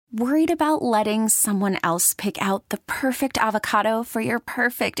Worried about letting someone else pick out the perfect avocado for your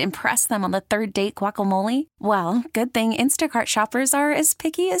perfect impress them on the third date guacamole? Well, good thing Instacart shoppers are as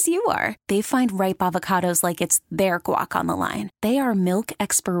picky as you are. They find ripe avocados like it's their guac on the line. They are milk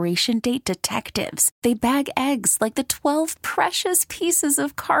expiration date detectives. They bag eggs like the 12 precious pieces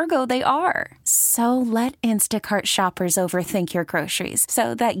of cargo they are. So let Instacart shoppers overthink your groceries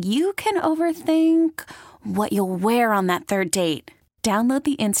so that you can overthink what you'll wear on that third date. Download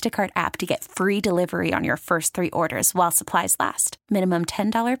the Instacart app to get free delivery on your first 3 orders while supplies last. Minimum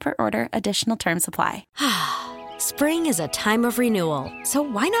 $10 per order. Additional terms apply. Spring is a time of renewal, so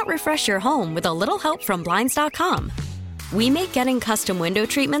why not refresh your home with a little help from Blinds.com? We make getting custom window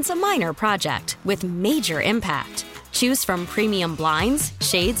treatments a minor project with major impact. Choose from premium blinds,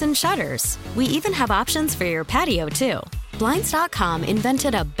 shades, and shutters. We even have options for your patio, too. Blinds.com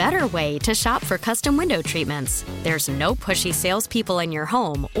invented a better way to shop for custom window treatments. There's no pushy salespeople in your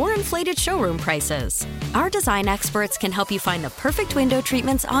home or inflated showroom prices. Our design experts can help you find the perfect window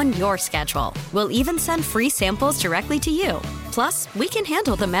treatments on your schedule. We'll even send free samples directly to you. Plus, we can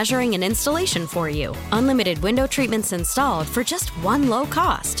handle the measuring and installation for you. Unlimited window treatments installed for just one low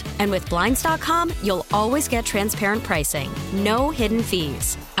cost. And with Blinds.com, you'll always get transparent pricing. No hidden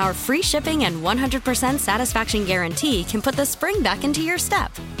fees. Our free shipping and 100% satisfaction guarantee can put the spring back into your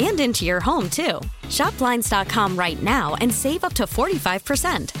step and into your home, too. Shop Blinds.com right now and save up to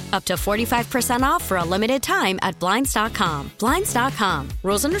 45%. Up to 45% off for a limited time at Blinds.com. Blinds.com.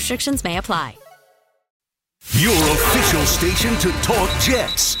 Rules and restrictions may apply. Your official station to talk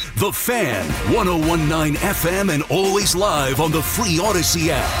Jets. The Fan, 101.9 FM and always live on the free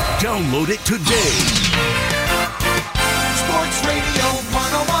Odyssey app. Download it today. Sports Radio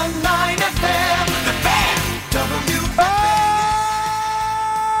 101.9 FM. The Fan. All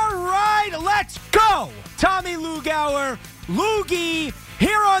right, let's go. Tommy Lugauer, Loogie,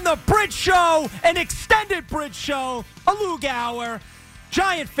 here on the Bridge Show, an extended Bridge Show, a Lugauer.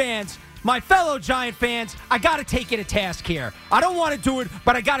 Giant fans. My fellow Giant fans, I got to take you to task here. I don't want to do it,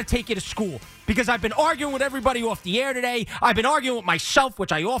 but I got to take you to school because I've been arguing with everybody off the air today. I've been arguing with myself,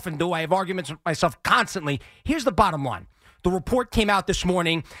 which I often do. I have arguments with myself constantly. Here's the bottom line. The report came out this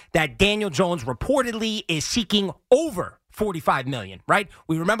morning that Daniel Jones reportedly is seeking over $45 million, right?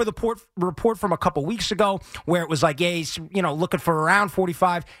 We remember the report from a couple weeks ago where it was like, yeah, he's looking for around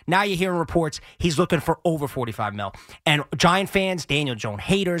 45. Now you're hearing reports he's looking for over 45 mil. And Giant fans, Daniel Jones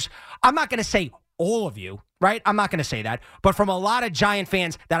haters, I'm not going to say all of you, right? I'm not going to say that. But from a lot of Giant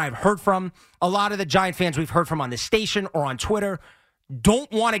fans that I've heard from, a lot of the Giant fans we've heard from on this station or on Twitter don't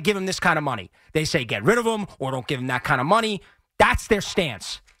want to give him this kind of money. They say get rid of him or don't give him that kind of money. That's their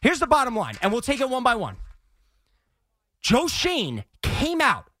stance. Here's the bottom line, and we'll take it one by one. Joe Schoen came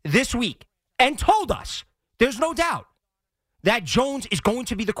out this week and told us, there's no doubt, that Jones is going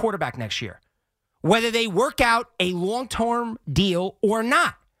to be the quarterback next year. Whether they work out a long-term deal or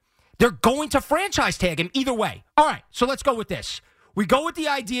not, they're going to franchise tag him either way. All right, so let's go with this. We go with the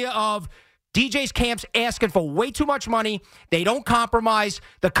idea of DJ's camp's asking for way too much money. They don't compromise.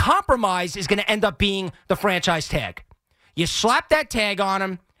 The compromise is going to end up being the franchise tag. You slap that tag on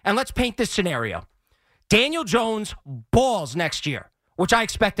him, and let's paint this scenario. Daniel Jones balls next year, which I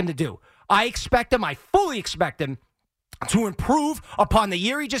expect him to do. I fully expect him to improve upon the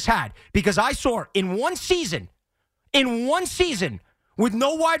year he just had because I saw in one season, with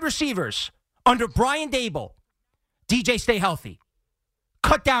no wide receivers under Brian Daboll, DJ stay healthy,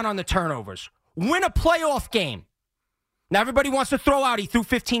 cut down on the turnovers, win a playoff game. Now everybody wants to throw out he threw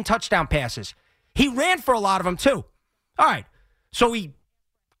 15 touchdown passes. He ran for a lot of them too. All right, so he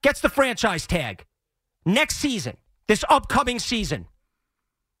gets the franchise tag. Next season, this upcoming season,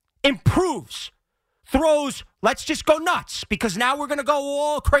 improves, throws, let's just go nuts because now we're going to go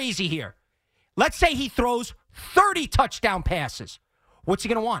all crazy here. Let's say he throws 30 touchdown passes. What's he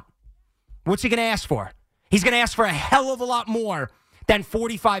going to want? What's he going to ask for? He's going to ask for a hell of a lot more than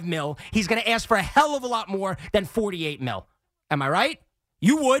 45 mil. He's going to ask for a hell of a lot more than 48 mil. Am I right?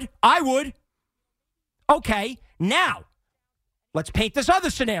 You would. I would. Okay, now, let's paint this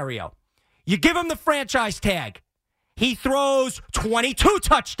other scenario. You give him the franchise tag. He throws 22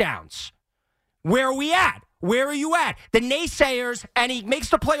 touchdowns. Where are we at? Where are you at? The naysayers, and he makes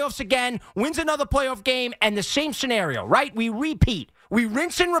the playoffs again, wins another playoff game, and the same scenario, right? We repeat. We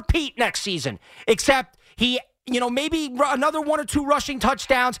rinse and repeat next season, except he, maybe another 1 or 2 rushing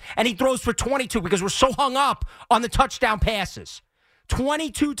touchdowns, and he throws for 22 because we're so hung up on the touchdown passes.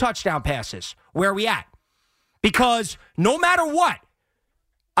 22 touchdown passes. Where are we at? Because no matter what,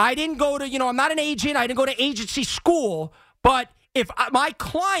 I didn't go to, I'm not an agent. I didn't go to agency school. But if my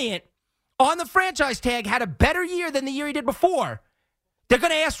client on the franchise tag had a better year than the year he did before, They're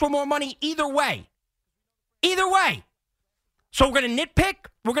going to ask for more money either way. Either way. So we're going to nitpick.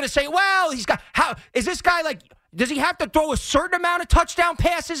 We're going to say, well, how is this guy like, does he have to throw a certain amount of touchdown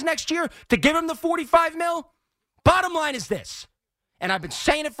passes next year to give him the $45 million? Bottom line is this, and I've been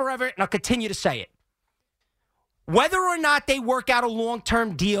saying it forever, and I'll continue to say it. Whether or not they work out a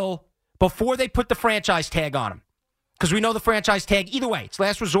long-term deal before they put the franchise tag on him, because we know the franchise tag, either way, it's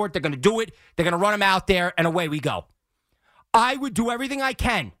last resort. They're going to do it. They're going to run him out there, and away we go. I would do everything I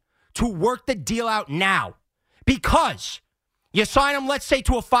can to work the deal out now, because you sign him, let's say,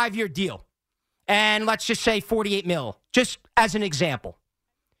 to a 5-year deal, and let's just say $48 million, just as an example.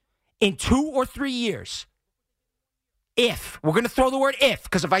 In 2 or 3 years, if, we're going to throw the word if,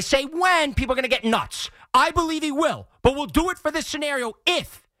 because if I say when, people are going to get nuts. I believe he will, but we'll do it for this scenario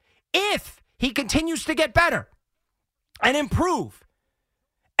if he continues to get better and improve,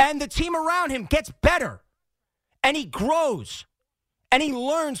 and the team around him gets better, and he grows, and he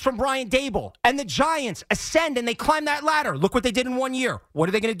learns from Brian Daboll, and the Giants ascend and they climb that ladder. Look what they did in 1 year. What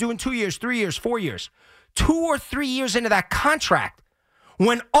are they going to do in 2 years, 3 years, 4 years? 2 or 3 years into that contract,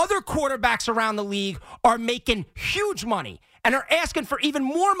 when other quarterbacks around the league are making huge money and are asking for even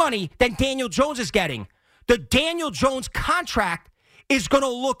more money than Daniel Jones is getting, the Daniel Jones contract is going to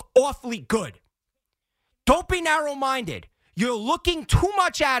look awfully good. Don't be narrow-minded. You're looking too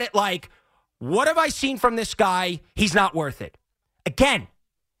much at it like, what have I seen from this guy? He's not worth it. Again,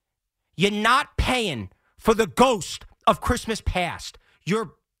 you're not paying for the ghost of Christmas past.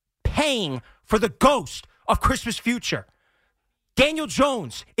 You're paying for the ghost of Christmas future. Daniel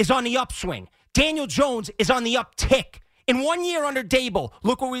Jones is on the upswing. Daniel Jones is on the uptick. In 1 year under Daboll,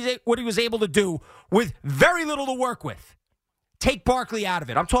 look what he was able to do with very little to work with. Take Barkley out of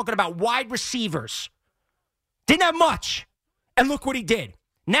it. I'm talking about wide receivers. Didn't have much. And look what he did.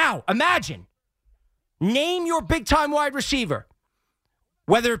 Now, imagine. Name your big-time wide receiver.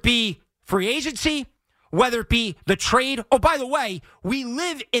 Whether it be free agency, whether it be the trade. Oh, by the way, we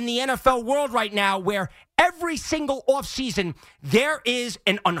live in the NFL world right now where every single offseason there is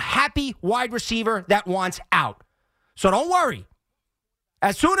an unhappy wide receiver that wants out. So don't worry.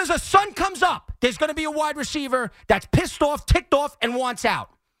 As soon as the sun comes up, there's going to be a wide receiver that's pissed off, ticked off, and wants out.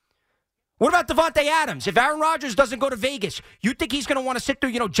 What about Devontae Adams? If Aaron Rodgers doesn't go to Vegas, you think he's going to want to sit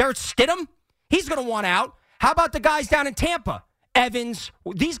through, Jarrett Stidham? He's going to want out. How about the guys down in Tampa? Evans.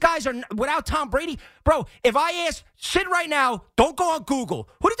 These guys are, without Tom Brady. Bro, if I ask, sit right now, don't go on Google.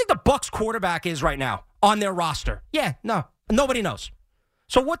 Who do you think the Bucs quarterback is right now on their roster? Yeah, no, nobody knows.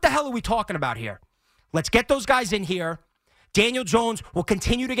 So what the hell are we talking about here? Let's get those guys in here. Daniel Jones will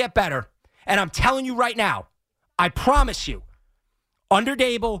continue to get better. And I'm telling you right now, I promise you, under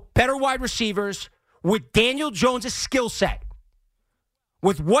Daboll, better wide receivers, with Daniel Jones' skill set,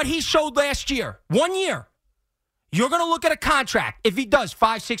 with what he showed last year, 1 year, you're going to look at a contract, if he does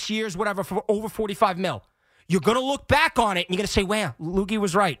 5, 6 years, whatever, for over $45 million. You're going to look back on it and you're going to say, wow, Loogie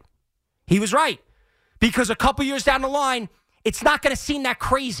was right. He was right. Because a couple years down the line, it's not going to seem that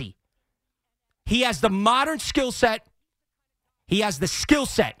crazy. He has the modern skill set. He has the skill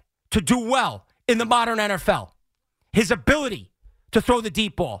set to do well in the modern NFL. His ability to throw the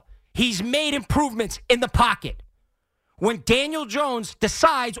deep ball. He's made improvements in the pocket. When Daniel Jones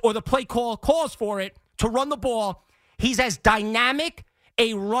decides, or the play call calls for it, to run the ball, he's as dynamic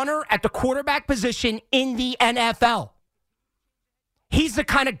a runner at the quarterback position in the NFL. He's the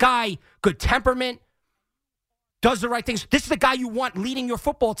kind of guy, good temperament, does the right things. This is the guy you want leading your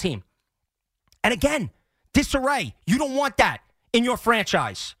football team. And again, disarray. You don't want that in your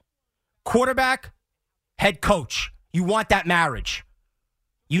franchise. Quarterback, head coach. You want that marriage.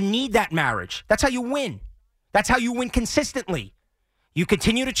 You need that marriage. That's how you win. That's how you win consistently. You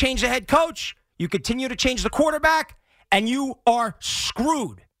continue to change the head coach. You continue to change the quarterback, and you are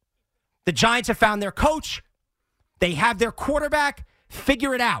screwed. The Giants have found their coach. They have their quarterback.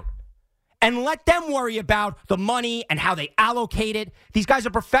 Figure it out. And let them worry about the money and how they allocate it. These guys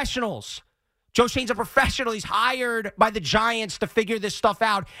are professionals. Joe Schoen's a professional. He's hired by the Giants to figure this stuff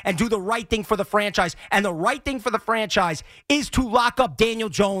out and do the right thing for the franchise. And the right thing for the franchise is to lock up Daniel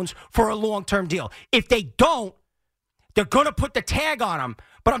Jones for a long-term deal. If they don't, they're going to put the tag on him.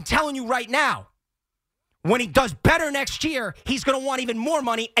 But I'm telling you right now, when he does better next year, he's going to want even more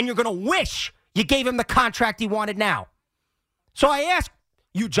money, and you're going to wish you gave him the contract he wanted now. So I ask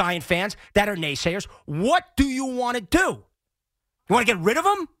you Giant fans that are naysayers, what do you want to do? You want to get rid of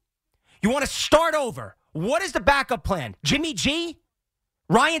him? You want to start over? What is the backup plan? Jimmy G?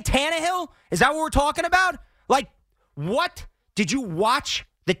 Ryan Tannehill? Is that what we're talking about? Like, what? Did you watch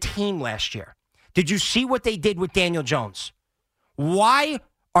the team last year? Did you see what they did with Daniel Jones? Why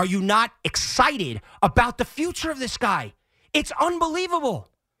are you not excited about the future of this guy? It's unbelievable.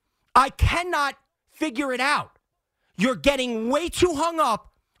 I cannot figure it out. You're getting way too hung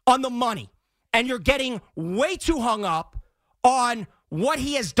up on the money, and you're getting way too hung up on what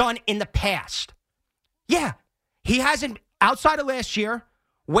he has done in the past. Yeah, he hasn't, outside of last year,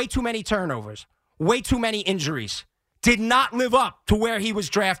 way too many turnovers, way too many injuries. Did not live up to where he was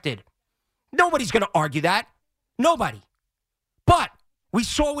drafted. Nobody's going to argue that. Nobody. But we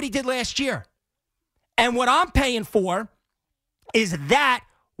saw what he did last year. And what I'm paying for is that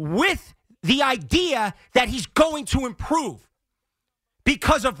with the idea that he's going to improve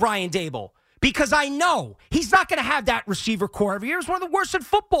because of Brian Daboll. Because I know he's not going to have that receiver core every year. It's one of the worst in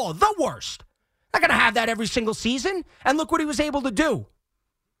football, the worst. Not going to have that every single season. And look what he was able to do.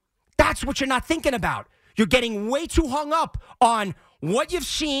 That's what you're not thinking about. You're getting way too hung up on what you've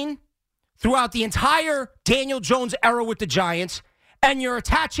seen throughout the entire Daniel Jones era with the Giants, and you're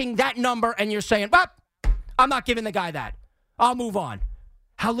attaching that number and you're saying, well, I'm not giving the guy that. I'll move on.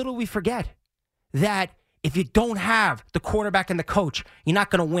 How little we forget that if you don't have the quarterback and the coach, you're not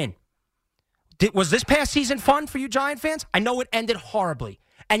going to win. Was this past season fun for you Giant fans? I know it ended horribly.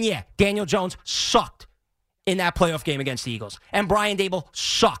 And yeah, Daniel Jones sucked in that playoff game against the Eagles. And Brian Daboll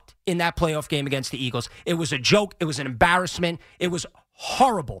sucked in that playoff game against the Eagles. It was a joke. It was an embarrassment. It was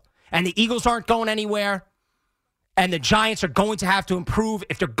horrible. And the Eagles aren't going anywhere. And the Giants are going to have to improve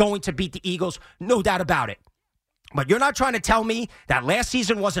if they're going to beat the Eagles. No doubt about it. But you're not trying to tell me that last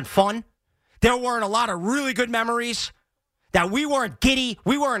season wasn't fun? There weren't a lot of really good memories? That we weren't giddy,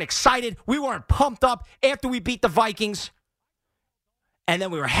 we weren't excited, we weren't pumped up after we beat the Vikings? And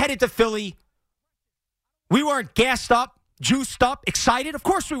then we were headed to Philly. We weren't gassed up, juiced up, excited? Of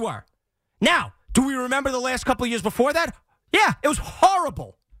course we were. Now, do we remember the last couple of years before that? Yeah, it was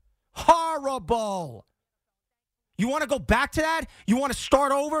horrible. Horrible. You want to go back to that? You want to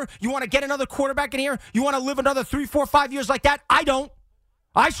start over? You want to get another quarterback in here? You want to live another 3, 4, 5 years like that? I don't.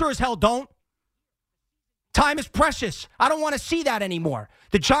 I sure as hell don't. Time is precious. I don't want to see that anymore.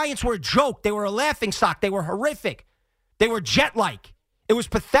 The Giants were a joke. They were a laughingstock. They were horrific. They were jet-like. It was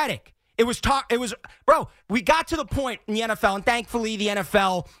pathetic. Bro, we got to the point in the NFL, and thankfully the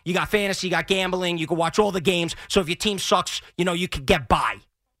NFL, you got fantasy, you got gambling, you can watch all the games, so if your team sucks, you could get by.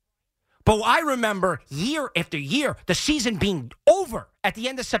 But I remember year after year, the season being over at the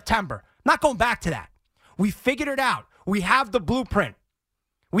end of September. Not going back to that. We figured it out. We have the blueprint.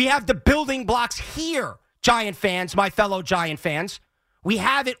 We have the building blocks here, Giant fans, my fellow Giant fans. We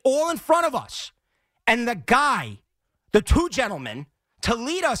have it all in front of us. And the two gentlemen to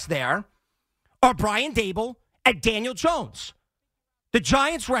lead us there are Brian Daboll and Daniel Jones. The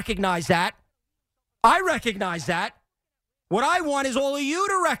Giants recognize that. I recognize that. What I want is all of you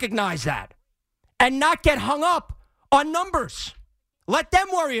to recognize that and not get hung up on numbers. Let them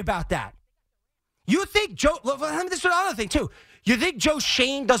worry about that. You think this is another thing too. You think Joe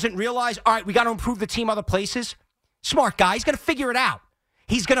Shane doesn't realize, all right, we got to improve the team other places? Smart guy. He's going to figure it out.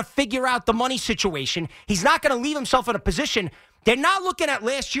 He's going to figure out the money situation. He's not going to leave himself in a position. They're not looking at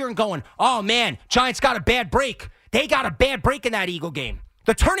last year and going, oh, man, Giants got a bad break. They got a bad break in that Eagle game.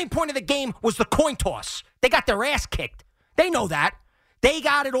 The turning point of the game was the coin toss. They got their ass kicked. They know that. They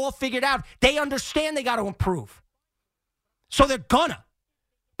got it all figured out. They understand they got to improve. So they're gonna.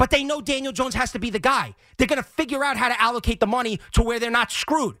 But they know Daniel Jones has to be the guy. They're going to figure out how to allocate the money to where they're not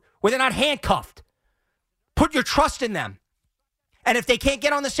screwed, where they're not handcuffed. Put your trust in them. And if they can't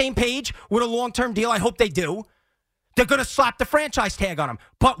get on the same page with a long-term deal, I hope they do, they're going to slap the franchise tag on them.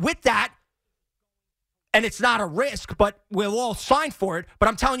 But with that, and it's not a risk, but we'll all sign for it. But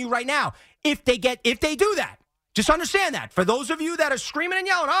I'm telling you right now, if they do that, just understand that. For those of you that are screaming and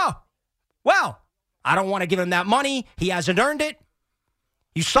yelling, oh, well, I don't want to give him that money. He hasn't earned it.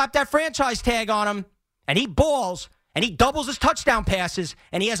 You slap that franchise tag on him, and he balls, and he doubles his touchdown passes,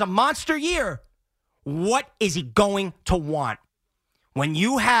 and he has a monster year. What is he going to want? When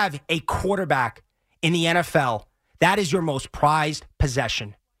you have a quarterback in the NFL, that is your most prized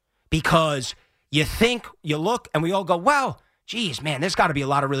possession. Because you think, you look, and we all go, well, geez, man, there's got to be a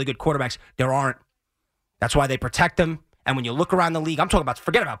lot of really good quarterbacks. There aren't. That's why they protect them. And when you look around the league, I'm talking about,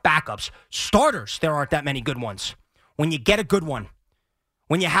 forget about backups. Starters, there aren't that many good ones. When you get a good one,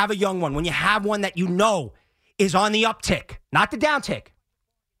 when you have a young one, when you have one that you know is on the uptick, not the downtick.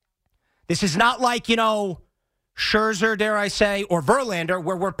 This is not like, Scherzer, dare I say, or Verlander,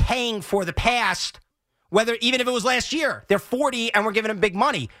 where we're paying for the past, even if it was last year. They're 40 and we're giving them big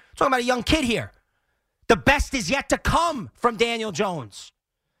money. I'm talking about a young kid here. The best is yet to come from Daniel Jones.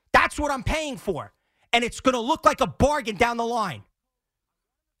 That's what I'm paying for. And it's going to look like a bargain down the line.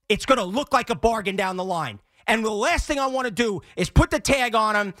 It's going to look like a bargain down the line. And the last thing I want to do is put the tag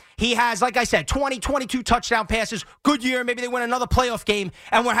on him. He has, like I said, 22 touchdown passes. Good year. Maybe they win another playoff game.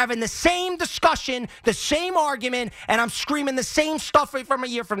 And we're having the same discussion, the same argument, and I'm screaming the same stuff right from a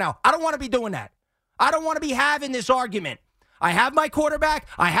year from now. I don't want to be doing that. I don't want to be having this argument. I have my quarterback.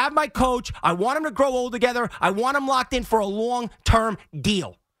 I have my coach. I want them to grow old together. I want them locked in for a long-term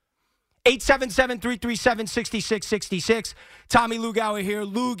deal. 877-337-6666. Tommy Lugauer here.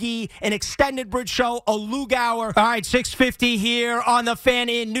 Loogie, an extended bridge show, a Lugauer. All right, 6:50 here on the Fan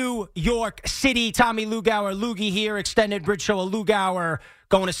in New York City. Tommy Lugauer, Loogie here, extended bridge show, a Lugauer.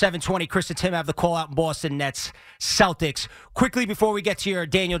 Going to 7:20. Chris and Tim have the call out in Boston. Nets, Celtics. Quickly before we get to your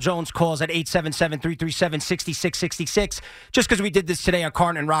Daniel Jones calls at 877-337-6666. Just because we did this today on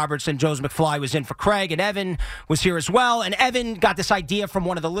Carton and Roberts and Joe's McFly was in for Craig, and Evan was here as well. And Evan got this idea from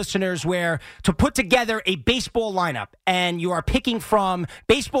one of the listeners where to put together a baseball lineup, and you are picking from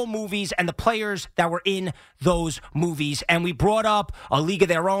baseball movies and the players that were in those movies. And we brought up A League of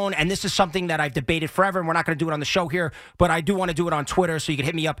Their Own, and this is something that I've debated forever, and we're not going to do it on the show here, but I do want to do it on Twitter, so you can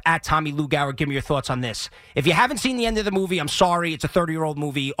hit me up at Tommy Lugauer. Give me your thoughts on this. If you haven't seen the end of the movie, I'm sorry. It's a 30-year-old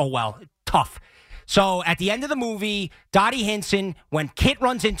movie. Oh, well. Tough. So at the end of the movie, Dottie Hinson, when Kit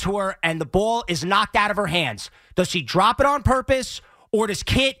runs into her and the ball is knocked out of her hands, does she drop it on purpose, or does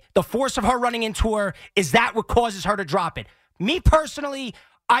Kit, the force of her running into her, is that what causes her to drop it? Me personally,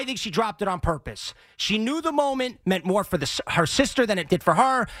 I think she dropped it on purpose. She knew the moment meant more for her sister than it did for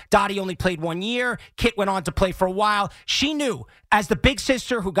her. Dottie only played 1 year. Kit went on to play for a while. She knew, as the big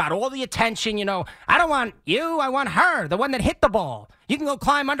sister who got all the attention, I don't want you, I want her, the one that hit the ball. You can go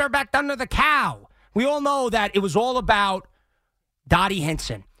climb back under the cow. We all know that it was all about Dottie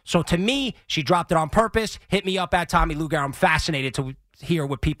Hinson. So to me, she dropped it on purpose. Hit me up at Tommy Lugauer. I'm fascinated to hear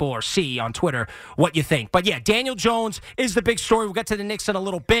what people or see on Twitter, what you think. But yeah, Daniel Jones is the big story. We'll get to the Knicks in a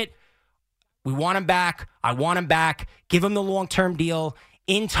little bit. We want him back. I want him back. Give him the long-term deal.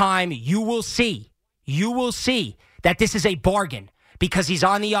 In time, you will see that this is a bargain because he's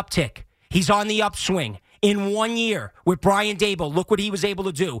on the uptick. He's on the upswing. In 1 year with Brian Daboll, look what he was able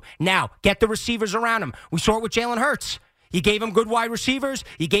to do. Now, get the receivers around him. We saw it with Jalen Hurts. You gave him good wide receivers.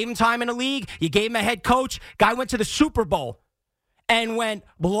 You gave him time in the league. You gave him a head coach. Guy went to the Super Bowl and went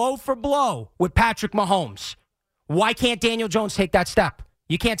blow for blow with Patrick Mahomes. Why can't Daniel Jones take that step?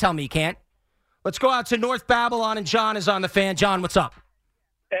 You can't tell me he can't. Let's go out to North Babylon, and John is on the Fan. John, what's up?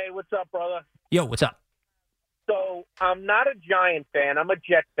 Hey, what's up, brother? Yo, what's up? So I'm not a Giant fan. I'm a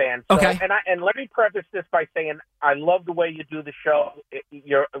Jet fan. So, okay. And let me preface this by saying I love the way you do the show.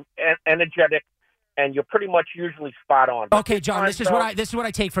 You're energetic, and you're pretty much usually spot on. Okay, John, this is what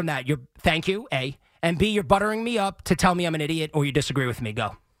I take from that. Thank you, A. And B, you're buttering me up to tell me I'm an idiot or you disagree with me.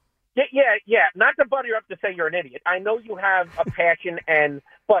 Go. Yeah. Not to butter you up to say you're an idiot. I know you have a passion,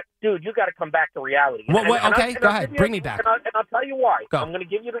 but, dude, you got to come back to reality. Go ahead. Bring me back. And I'll tell you why. Go. I'm going to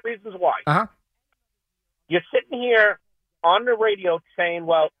give you the reasons why. Uh-huh. You're sitting here on the radio saying,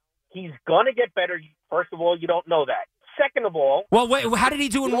 well, he's going to get better. First of all, you don't know that. Second of all... Well, wait, how did he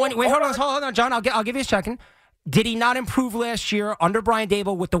do in one... Wait, hold on, John. I'll give you a second. Did he not improve last year under Brian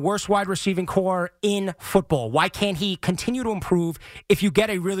Daboll with the worst wide receiving core in football? Why can't he continue to improve if you get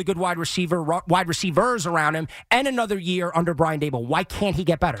a really good wide receivers around him and another year under Brian Daboll? Why can't he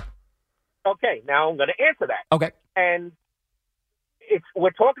get better? Okay, now I'm going to answer that. Okay. And we're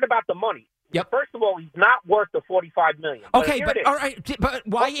talking about the money. Yep. First of all, he's not worth the $45 million. Okay, but all right, but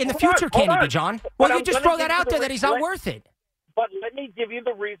why in the future can't he be, John? Well, you just throw that out there that he's not worth it. But let me give you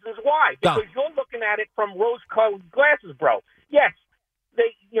the reasons why. Because you're looking at it from rose-colored glasses, bro. Yes,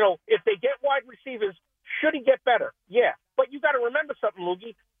 if they get wide receivers, should he get better? Yeah. But you got to remember something,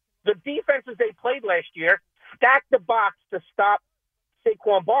 Loogie. The defenses they played last year stacked the box to stop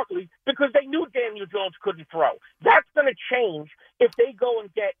Saquon Barkley because they knew Daniel Jones couldn't throw. That's going to change if they go and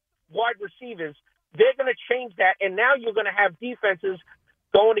get wide receivers. They're going to change that, and now you're going to have defenses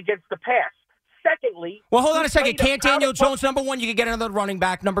going against the pass. Secondly... Well, hold on a second. Can't Daniel Jones, number one, you can get another running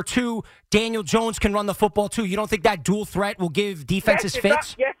back. Number two, Daniel Jones can run the football, too. You don't think that dual threat will give defenses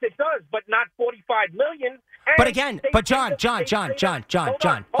fits? Yes, it does, but not $45 million. But again, John,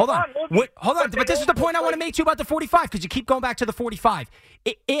 hold on. But this is the point I want to make to you about the 45, because you keep going back to the 45.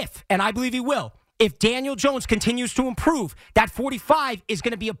 If, and I believe he will, if Daniel Jones continues to improve, that 45 is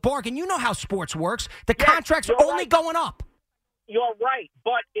going to be a bargain. You know how sports works. The contract's only going up. You're right.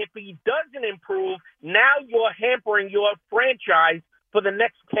 But if he doesn't improve, now you're hampering your franchise for the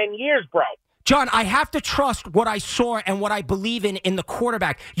next 10 years, bro. John, I have to trust what I saw and what I believe in the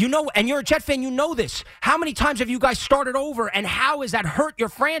quarterback. You know, and you're a Jet fan, you know this. How many times have you guys started over, and how has that hurt your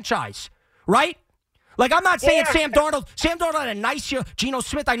franchise, right? Like, I'm not saying Sam Darnold had a nice year. Geno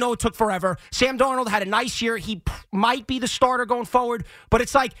Smith, I know it took forever. Sam Darnold had a nice year. He might be the starter going forward. But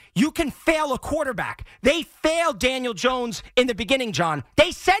it's like, you can fail a quarterback. They failed Daniel Jones in the beginning, John.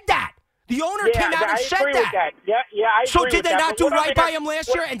 They said that. The owner came out and said that. Yeah, I agree. So did they not do right by him last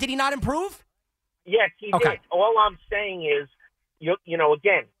year, year? and did he not improve? Yes, he did. All I'm saying is,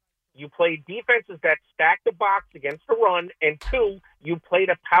 again, you played defenses that stack the box against the run, and 2, you played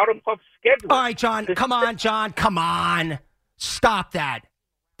a powder puff schedule. All right, John, come on. Stop that.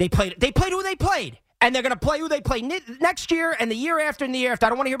 They played who they played, and they're going to play who they play next year and the year after and the year after. I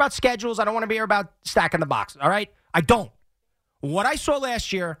don't want to hear about schedules. I don't want to hear about stacking the box, all right? I don't. What I saw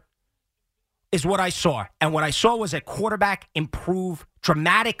last year is what I saw, and what I saw was a quarterback improve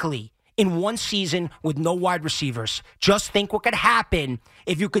dramatically in one season with no wide receivers. Just think what could happen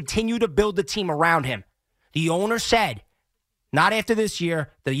if you continue to build the team around him. The owner said, not after this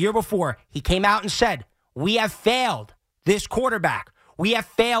year, the year before, he came out and said, we have failed this quarterback. We have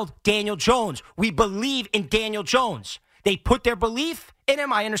failed Daniel Jones. We believe in Daniel Jones. They put their belief in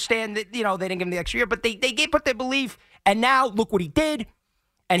him. I understand that, they didn't give him the extra year, but they put their belief, and now look what he did,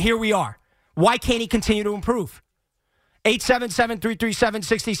 and here we are. Why can't he continue to improve?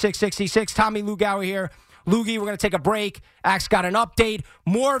 877-337-6666. Tommy Lugauer here. Loogie, we're going to take a break. Axe got an update.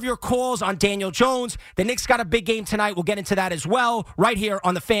 More of your calls on Daniel Jones. The Knicks got a big game tonight. We'll get into that as well right here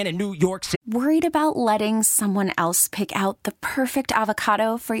on The Fan in New York City. Worried about letting someone else pick out the perfect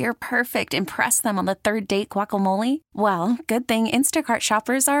avocado for your perfect impress them on the third date guacamole? Well, good thing Instacart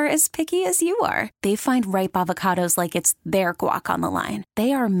shoppers are as picky as you are. They find ripe avocados like it's their guac on the line.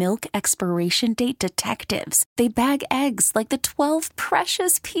 They are milk expiration date detectives. They bag eggs like the 12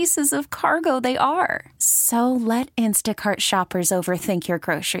 precious pieces of cargo they are. So let Instacart shoppers overthink your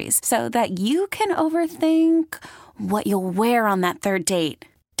groceries so that you can overthink what you'll wear on that third date.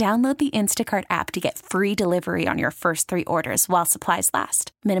 Download the Instacart app to get free delivery on your first 3 orders while supplies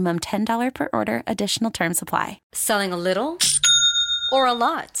last. Minimum $10 per order. Additional terms apply. Selling a little or a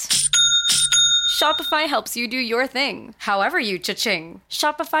lot? Shopify helps you do your thing, however you cha-ching.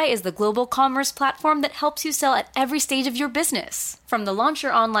 Shopify is the global commerce platform that helps you sell at every stage of your business. From the launch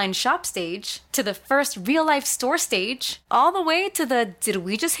your online shop stage, to the first real-life store stage, all the way to the did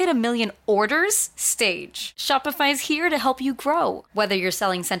we just hit 1 million orders stage. Shopify's here to help you grow. Whether you're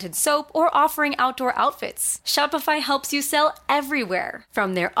selling scented soap or offering outdoor outfits, Shopify helps you sell everywhere.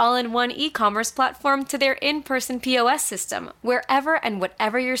 From their all-in-one e-commerce platform to their in-person POS system, wherever and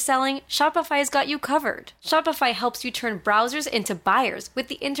whatever you're selling, Shopify's got you covered. Shopify helps you turn browsers into buyers with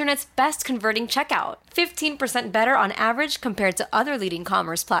the internet's best converting checkout. 15% better on average compared to other leading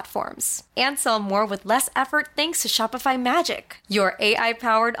commerce platforms. And sell more with less effort thanks to Shopify Magic, your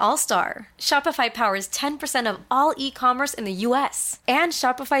AI-powered all-star. Shopify powers 10% of all e-commerce in the U.S. And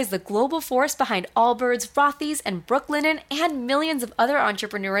Shopify is the global force behind Allbirds, Rothy's, and Brooklinen, and millions of other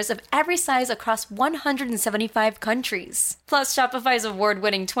entrepreneurs of every size across 175 countries. Plus, Shopify's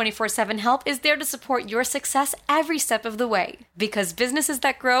award-winning 24/7 help is there to support your success every step of the way. Because businesses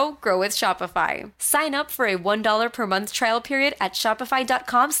that grow, grow with Shopify. Sign up for a $1 per month trial period at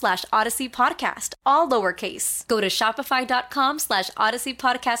shopify.com/Odyssey Podcast, all lowercase. Go to shopify.com/Odyssey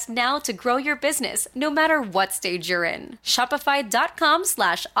Podcast now to grow your business, no matter what stage you're in.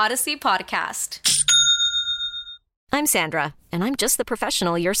 Shopify.com/Odyssey Podcast. I'm Sandra, and I'm just the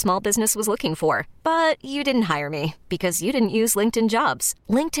professional your small business was looking for. But you didn't hire me because you didn't use LinkedIn Jobs.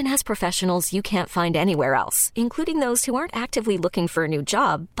 LinkedIn has professionals you can't find anywhere else, including those who aren't actively looking for a new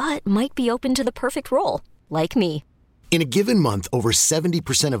job, but might be open to the perfect role, like me. In a given month, over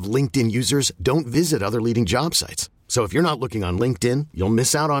 70% of LinkedIn users don't visit other leading job sites. So if you're not looking on LinkedIn, you'll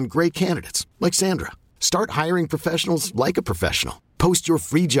miss out on great candidates like Sandra. Start hiring professionals like a professional. Post your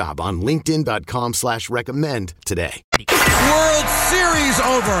free job on linkedin.com/recommend today. World Series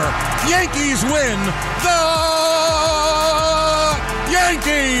over. Yankees win. The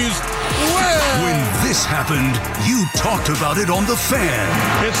Yankees win. When this happened, you talked about it on The Fan.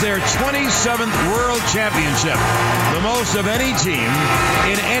 It's their 27th World Championship, the most of any team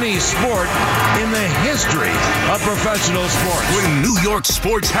in any sport in the history of professional sports. When New York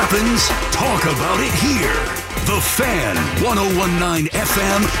sports happens, talk about it here. The Fan, 101.9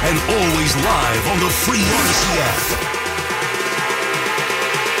 FM, and always live on the free Odyssey app.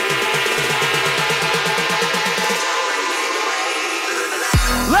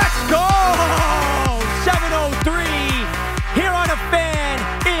 Let's go! 7:03 here on The Fan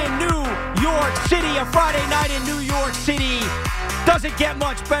in New York City. A Friday night in New York City. Doesn't get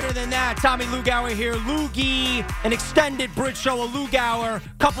much better than that. Tommy Lugauer here. Loogie, an extended bridge show, a Lugauer.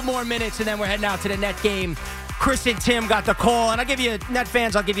 Couple more minutes, and then we're heading out to the net game Chris and Tim got the call, and I'll give you, Net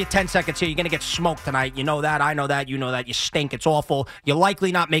fans, I'll give you 10 seconds here. You're going to get smoked tonight. You know that. I know that. You know that. You stink. It's awful. You're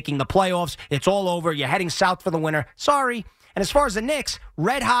likely not making the playoffs. It's all over. You're heading south for the winter. Sorry. And as far as the Knicks,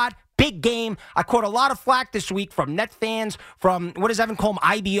 red hot, big game. I caught a lot of flack this week from Net fans, from, what does Evan call them,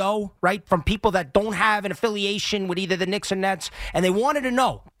 IBO, right? From people that don't have an affiliation with either the Knicks or Nets. And they wanted to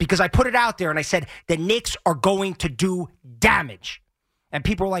know, because I put it out there and I said, the Knicks are going to do damage. And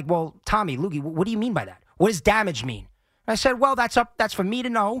people were like, well, Tommy, Loogie, what do you mean by that? What does damage mean? And I said, well, that's for me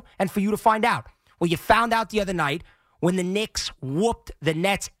to know and for you to find out. Well, you found out the other night when the Knicks whooped the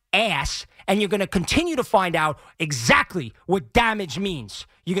Nets' ass, and you're going to continue to find out exactly what damage means.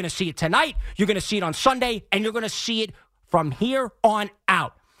 You're going to see it tonight, you're going to see it on Sunday, and you're going to see it from here on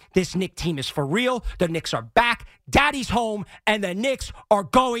out. This Knicks team is for real. The Knicks are back. Daddy's home, and the Knicks are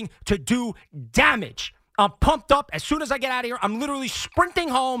going to do damage. I'm pumped up. As soon as I get out of here, I'm literally sprinting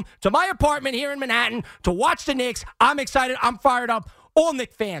home to my apartment here in Manhattan to watch the Knicks. I'm excited. I'm fired up. All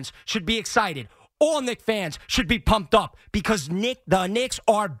Knicks fans should be excited. All Knicks fans should be pumped up because the Knicks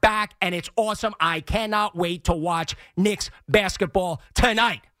are back, and it's awesome. I cannot wait to watch Knicks basketball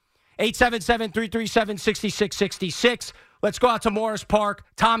tonight. 877-337-6666. Let's go out to Morris Park.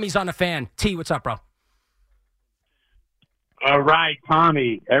 Tommy's on the fan. T, what's up, bro? All right,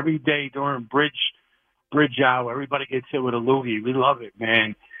 Tommy. Every day during bridge hour, everybody gets hit with a loogie. We love it,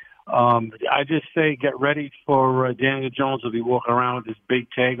 man. I just say get ready for Daniel Jones. Will be walking around with this big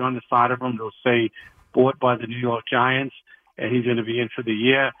tag on the side of him. They'll say bought by the New York Giants, and he's going to be in for the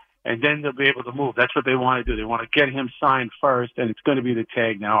year. And then they'll be able to move. That's what they want to do. They want to get him signed first, and it's going to be the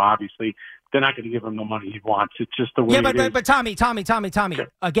tag now, obviously. They're not going to give him the money he wants. It's just the way it is. But Tommy. Okay.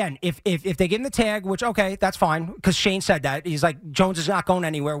 Again, if they give him the tag, which, okay, that's fine, because Shane said that. He's like, Jones is not going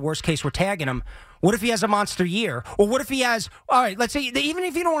anywhere. Worst case, we're tagging him. What if he has a monster year? Or what if he has, all right, let's say, even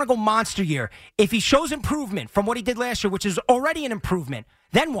if you don't want to go monster year, if he shows improvement from what he did last year, which is already an improvement,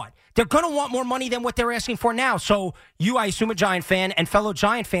 then what? They're going to want more money than what they're asking for now. So you, I assume, a Giant fan, and fellow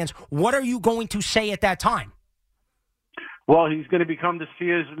Giant fans, what are you going to say at that time? Well, he's going to become the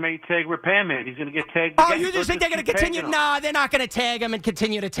Sears Maytag repairman. He's going to get tagged. Oh, you just think they're going to continue? Nah, they're not going to tag him and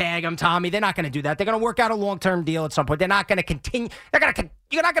continue to tag him, Tommy. They're not going to do that. They're going to work out a long-term deal at some point. They're not going to continue.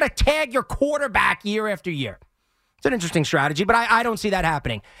 You're not going to tag your quarterback year after year. It's an interesting strategy, but I don't see that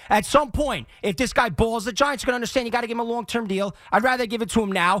happening. At some point, if this guy balls, the Giants are going to understand you got to give him a long-term deal. I'd rather give it to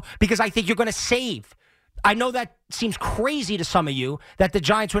him now because I think you're going to save. I know that seems crazy to some of you that the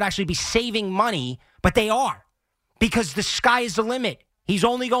Giants would actually be saving money, but they are. Because the sky is the limit. He's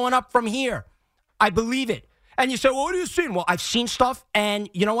only going up from here. I believe it. And you say, well, what have you seen? Well, I've seen stuff, and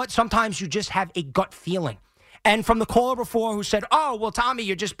you know what? Sometimes you just have a gut feeling. And from the caller before who said, oh, well, Tommy,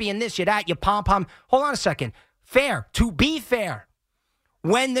 you're just being this, you're that, you're pom-pom. Hold on a second. Fair. To be fair,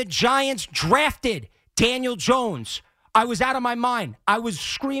 when the Giants drafted Daniel Jones, I was out of my mind. I was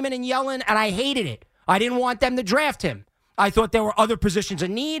screaming and yelling, and I hated it. I didn't want them to draft him. I thought there were other positions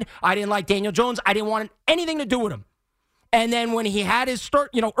in need. I didn't like Daniel Jones. I didn't want anything to do with him. And then when he had his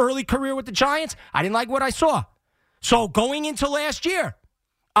early career with the Giants, I didn't like what I saw. So going into last year,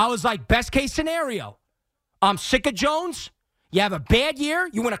 I was like, best case scenario. I'm sick of Jones. You have a bad year.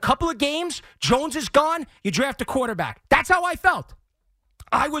 You win a couple of games. Jones is gone. You draft a quarterback. That's how I felt.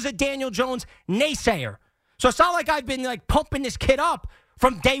 I was a Daniel Jones naysayer. So it's not like I've been like pumping this kid up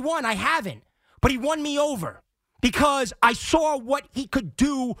from day one. I haven't. But he won me over because I saw what he could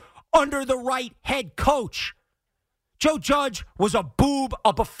do under the right head coach. Joe Judge was a boob,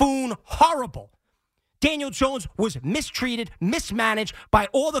 a buffoon, horrible. Daniel Jones was mistreated, mismanaged by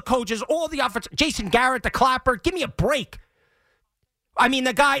all the coaches, all the offense. Jason Garrett, the clapper. Give me a break. I mean,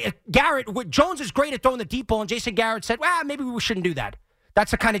 the guy, Garrett, Jones is great at throwing the deep ball, and Jason Garrett said, well, maybe we shouldn't do that.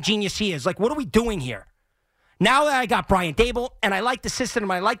 That's the kind of genius he is. Like, what are we doing here? Now that I got Brian Daboll, and I like the system,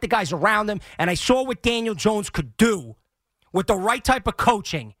 and I like the guys around him, and I saw what Daniel Jones could do with the right type of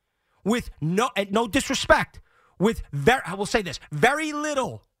coaching, with no disrespect, with, I will say this, very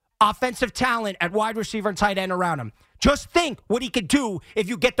little offensive talent at wide receiver and tight end around him. Just think what he could do if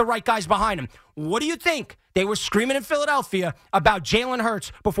you get the right guys behind him. What do you think? They were screaming in Philadelphia about Jalen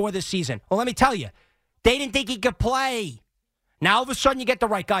Hurts before this season. Well, let me tell you, they didn't think he could play. Now, all of a sudden, you get the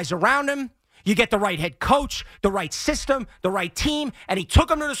right guys around him. You get the right head coach, the right system, the right team, and he took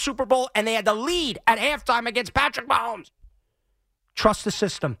them to the Super Bowl, and they had the lead at halftime against Patrick Mahomes. Trust the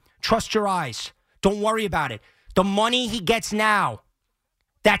system. Trust your eyes. Don't worry about it. The money he gets now,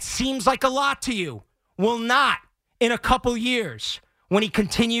 that seems like a lot to you, will not in a couple years when he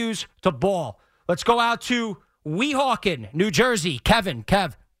continues to ball. Let's go out to Weehawken, New Jersey.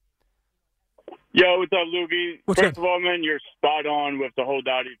 Kev. Yo, what's up, Loogie? What's First good? of all, man, you're spot on with the whole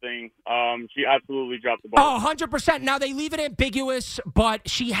Dottie thing. She absolutely dropped the ball. Oh, 100%. Now, they leave it ambiguous, but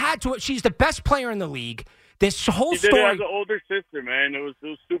she had to. She's the best player in the league. This whole She did story. it as an older sister, man. It was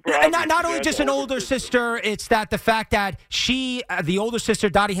super And obvious. not She only did it just as an older sister, it's that the fact that she, the older sister,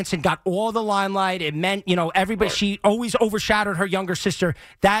 Dottie Hinson, got all the limelight. It meant, everybody, Right. she always overshadowed her younger sister.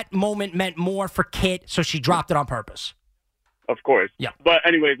 That moment meant more for Kit, so she dropped it on purpose. Of course. Yeah. But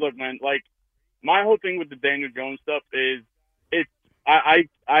anyways, look, man, like, my whole thing with the Daniel Jones stuff is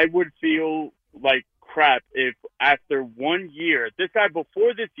I would feel like crap if after 1 year, this guy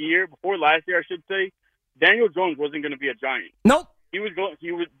before last year, I should say, Daniel Jones wasn't going to be a Giant. Nope. There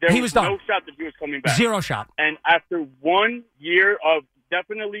He was was done. no shot that he was coming back. Zero shot. And after 1 year of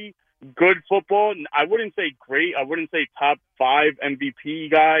definitely good football, I wouldn't say great. I wouldn't say top 5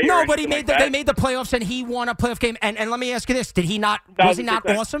 MVP guy. No, or but he anything made like they that. made the playoffs and he won a playoff game. And let me ask you this: was he not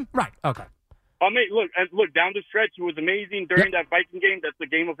 1,000%. awesome? Right. Okay. I mean, look down the stretch, he was amazing during that Viking game. That's the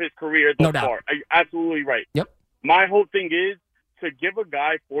game of his career thus No doubt. far. You're absolutely right. Yep. My whole thing is to give a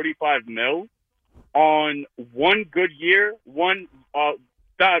guy $45 million on one good year,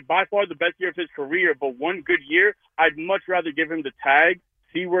 by far the best year of his career, but one good year. I'd much rather give him the tag,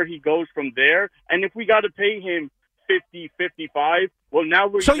 see where he goes from there, and if we got to pay him 50, 55. Well, now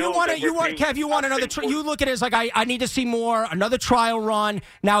we're So Kev, you want another. You look at it as like I need to see more, another trial run.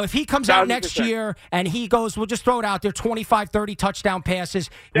 Now, if he comes out next 1,000%. year and he goes, we'll just throw it out there, 25, 30 touchdown passes,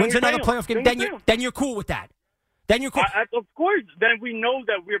 Then wins we another pay him. playoff game, Then we then you're cool with that. Then you're cool. Of course, then we know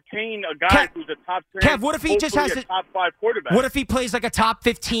that we're paying a guy who's a top 10. Kev, what if he just has a top 5 quarterback? What if he plays like a top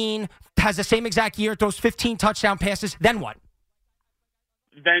 15, has the same exact year, throws 15 touchdown passes? Then what?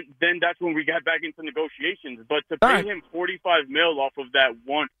 Then that's when we get back into negotiations. But to pay him $45 million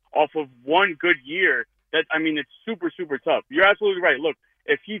off of one good year, it's super, super tough. You're absolutely right. Look,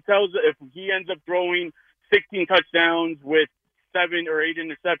 if he ends up throwing 16 touchdowns with 7 or 8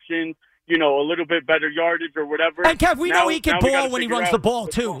 interceptions, a little bit better yardage or whatever. And Kev, we know he can ball when he runs the ball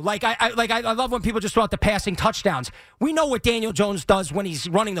what's too. wrong. I love when people just throw out the passing touchdowns. We know what Daniel Jones does when he's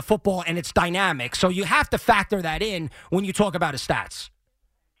running the football and it's dynamic. So you have to factor that in when you talk about his stats.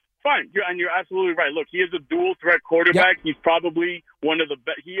 Fine, you're absolutely right. Look, he is a dual threat quarterback. Yep. He's probably one of the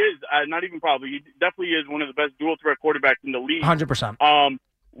best. He is not even probably. He definitely is one of the best dual threat quarterbacks in the league. 100%.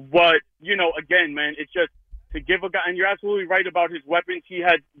 But again, man, it's just to give a guy. And you're absolutely right about his weapons. He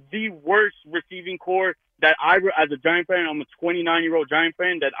had the worst receiving core that as a Giant fan, I'm a 29-year-old Giant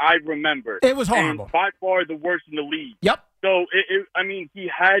fan that I remember. It was horrible. And by far the worst in the league. Yep. So he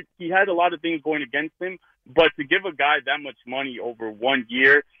had a lot of things going against him. But to give a guy that much money over 1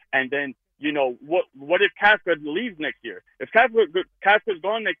 year. And then, what if Kafka leaves next year? If Kafka's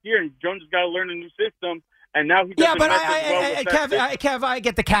gone next year and Jones has got to learn a new system, and now he doesn't Kev, I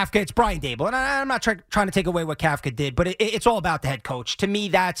get the Kafka. It's Brian Dable. And I'm not trying to take away what Kafka did, but it's all about the head coach. To me,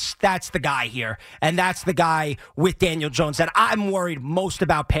 that's the guy here. And that's the guy with Daniel Jones that I'm worried most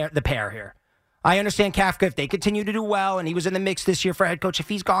about the pair here. I understand Kafka, if they continue to do well, and he was in the mix this year for head coach. If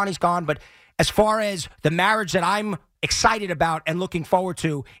he's gone, he's gone. But as far as the marriage that I'm excited about and looking forward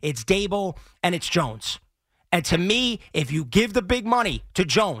to, it's Dable and it's Jones. And to me, if you give the big money to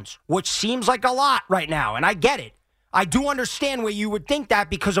Jones, which seems like a lot right now, and I get it, I do understand where you would think that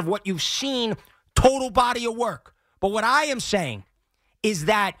because of what you've seen, total body of work. But what I am saying is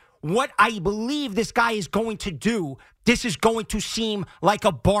that what I believe this guy is going to do, this is going to seem like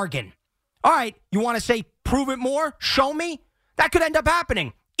a bargain. All right, you want to say prove it more? Show me? That could end up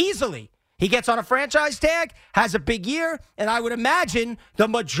happening easily. He gets on a franchise tag, has a big year, and I would imagine the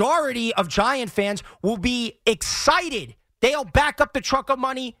majority of Giant fans will be excited. They'll back up the truck of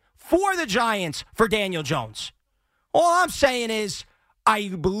money for the Giants for Daniel Jones. All I'm saying is I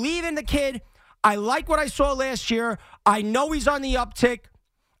believe in the kid. I like what I saw last year. I know he's on the uptick.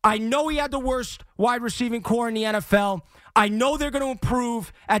 I know he had the worst wide receiving core in the NFL. I know they're going to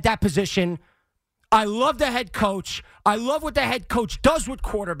improve at that position. I love the head coach. I love what the head coach does with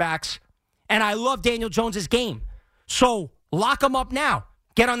quarterbacks. And I love Daniel Jones' game. So lock him up now.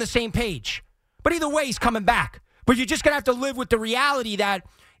 Get on the same page. But either way, he's coming back. But you're just going to have to live with the reality that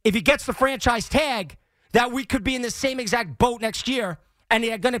if he gets the franchise tag, that we could be in the same exact boat next year, and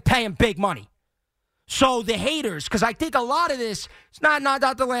they're going to pay him big money. So the haters, because I think a lot of this, it's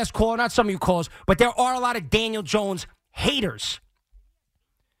not the last call, not some of you calls, but there are a lot of Daniel Jones haters.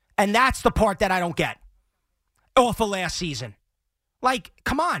 And that's the part that I don't get off of last season. Like,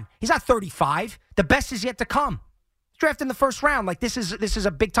 come on. He's not 35. The best is yet to come. He's drafted in the first round. Like, this is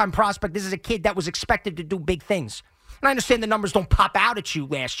a big-time prospect. This is a kid that was expected to do big things. And I understand the numbers don't pop out at you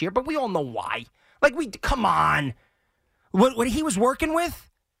last year, but we all know why. Like, come on. What he was working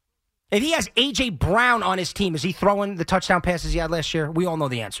with? If he has A.J. Brown on his team, is he throwing the touchdown passes he had last year? We all know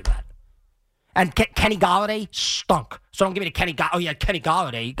the answer to that. And Kenny Golladay stunk. So don't give me the Kenny Golladay. Oh, yeah, Kenny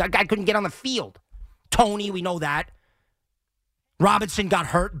Golladay. Guy couldn't get on the field. Tony, we know that. Robinson got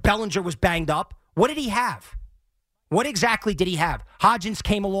hurt. Bellinger was banged up. What did he have? What exactly did he have? Hodgins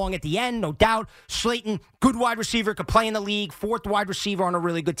came along at the end, no doubt. Slayton, good wide receiver, could play in the league. 4th wide receiver on a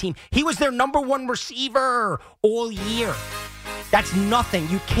really good team. He was their number 1 receiver all year. That's nothing.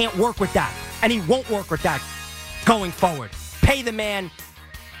 You can't work with that. And he won't work with that going forward. Pay the man.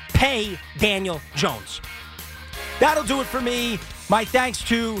 Pay Daniel Jones. That'll do it for me. My thanks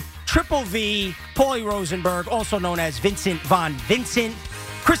to Triple V, Paulie Rosenberg, also known as Vincent Von Vincent.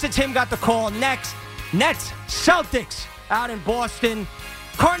 Chris and Tim got the call next. Nets, Celtics out in Boston.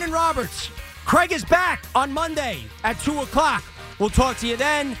 Carnan Roberts. Craig is back on Monday at 2 o'clock. We'll talk to you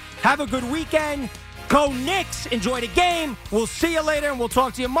then. Have a good weekend. Go Knicks. Enjoy the game. We'll see you later, and we'll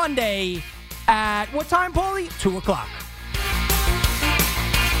talk to you Monday at what time, Paulie? 2 o'clock.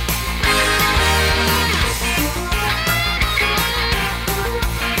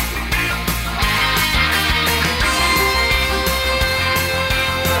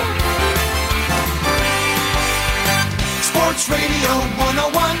 Sports Radio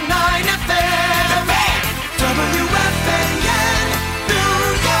 101.9 FM. WFAN,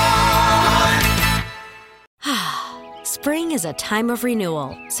 New York. Spring is a time of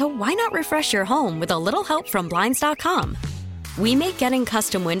renewal, so why not refresh your home with a little help from Blinds.com? We make getting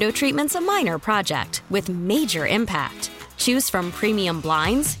custom window treatments a minor project with major impact. Choose from premium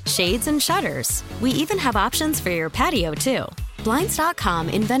blinds, shades, and shutters. We even have options for your patio, too. Blinds.com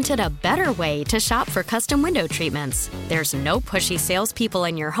invented a better way to shop for custom window treatments. There's no pushy salespeople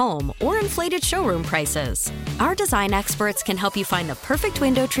in your home or inflated showroom prices. Our design experts can help you find the perfect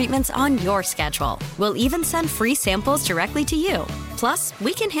window treatments on your schedule. We'll even send free samples directly to you. Plus,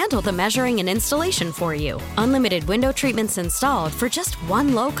 we can handle the measuring and installation for you. Unlimited window treatments installed for just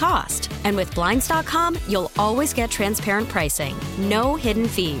one low cost. And with Blinds.com, you'll always get transparent pricing. No hidden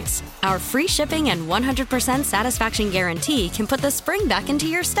fees. Our free shipping and 100% satisfaction guarantee can put the spring back into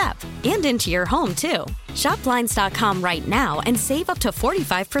your step and into your home, too. Shop Blinds.com right now and save up to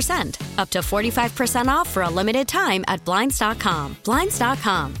 45%. Up to 45% off for a limited time at Blinds.com.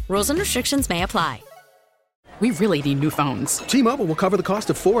 Blinds.com. Rules and restrictions may apply. We really need new phones. T-Mobile will cover the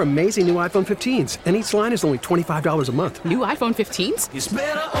cost of 4 amazing new iPhone 15s, and each line is only $25 a month. New iPhone 15s? It's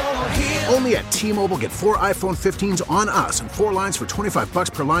better over here. Only at T-Mobile, get 4 iPhone 15s on us and 4 lines for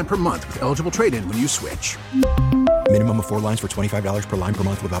 $25 per line per month with eligible trade-in when you switch. Minimum of 4 lines for $25 per line per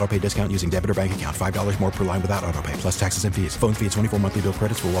month with autopay discount using debit or bank account. $5 more per line without autopay, plus taxes and fees. Phone fee at 24 monthly bill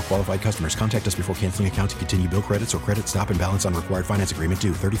credits for well-qualified customers. Contact us before canceling account to continue bill credits or credit stop and balance on required finance agreement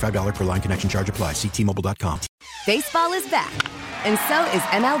due. $35 per line connection charge applies. See T-Mobile.com. Baseball is back, and so is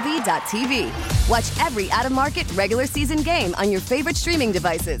MLB.tv. Watch every out-of-market regular season game on your favorite streaming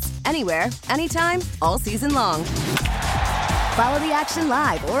devices. Anywhere, anytime, all season long. Follow the action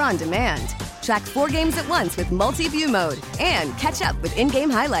live or on demand. Track 4 games at once with multi-view mode and catch up with in-game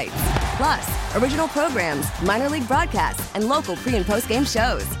highlights. Plus, original programs, minor league broadcasts, and local pre- and post-game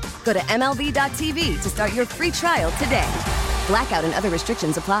shows. Go to MLB.tv to start your free trial today. Blackout and other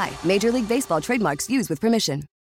restrictions apply. Major League Baseball trademarks used with permission.